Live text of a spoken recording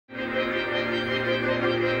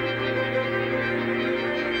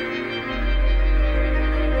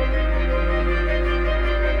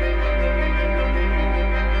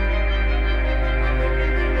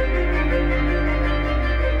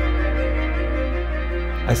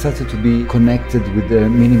I started to be connected with the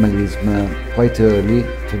minimalism quite early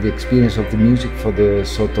for the experience of the music, for the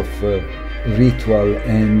sort of ritual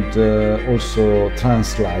and also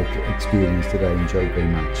trance-like experience that I enjoyed very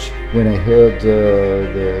much. When I heard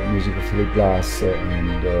the music of Philip Glass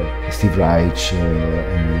and Steve Reich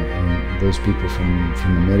and those people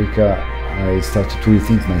from America, I started to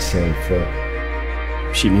rethink myself.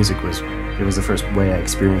 Sheet music was the first way I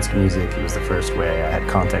experienced music. It was the first way I had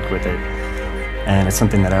contact with it, and it's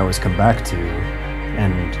something that I always come back to.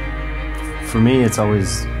 And for me, it's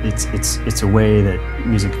always it's a way that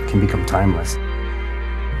music can become timeless.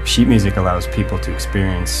 Sheet music allows people to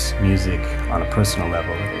experience music on a personal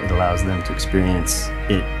level. It allows them to experience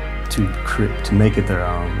it, to make it their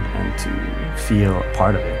own, and to feel a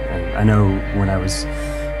part of it. And I know when I was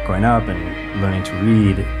growing up and learning to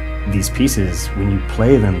read, these pieces, when you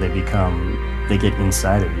play them, they get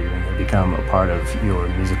inside of you, and they become a part of your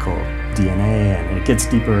musical DNA, and it gets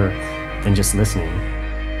deeper than just listening.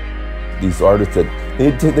 These artists that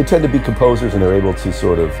they tend to be composers, and they're able to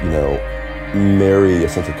sort of, marry a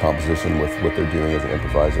sense of composition with what they're doing as an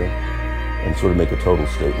improviser, and sort of make a total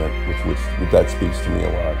statement, which that speaks to me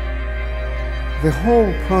a lot. The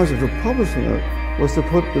whole project of publishing it was to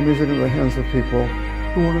put the music in the hands of people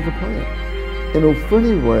who wanted to play it. In a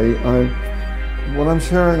funny way, when I'm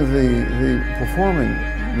sharing the performing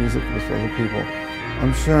music with other people,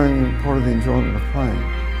 I'm sharing part of the enjoyment of playing.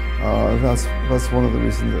 That's one of the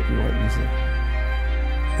reasons that you write music.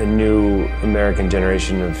 The new American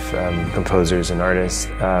generation of composers and artists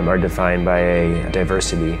are defined by a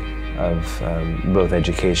diversity of both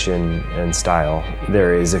education and style.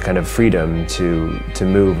 There is a kind of freedom to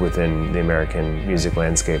move within the American music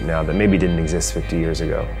landscape now that maybe didn't exist 50 years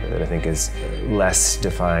ago, that I think is less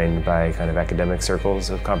defined by kind of academic circles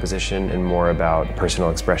of composition and more about personal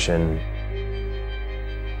expression.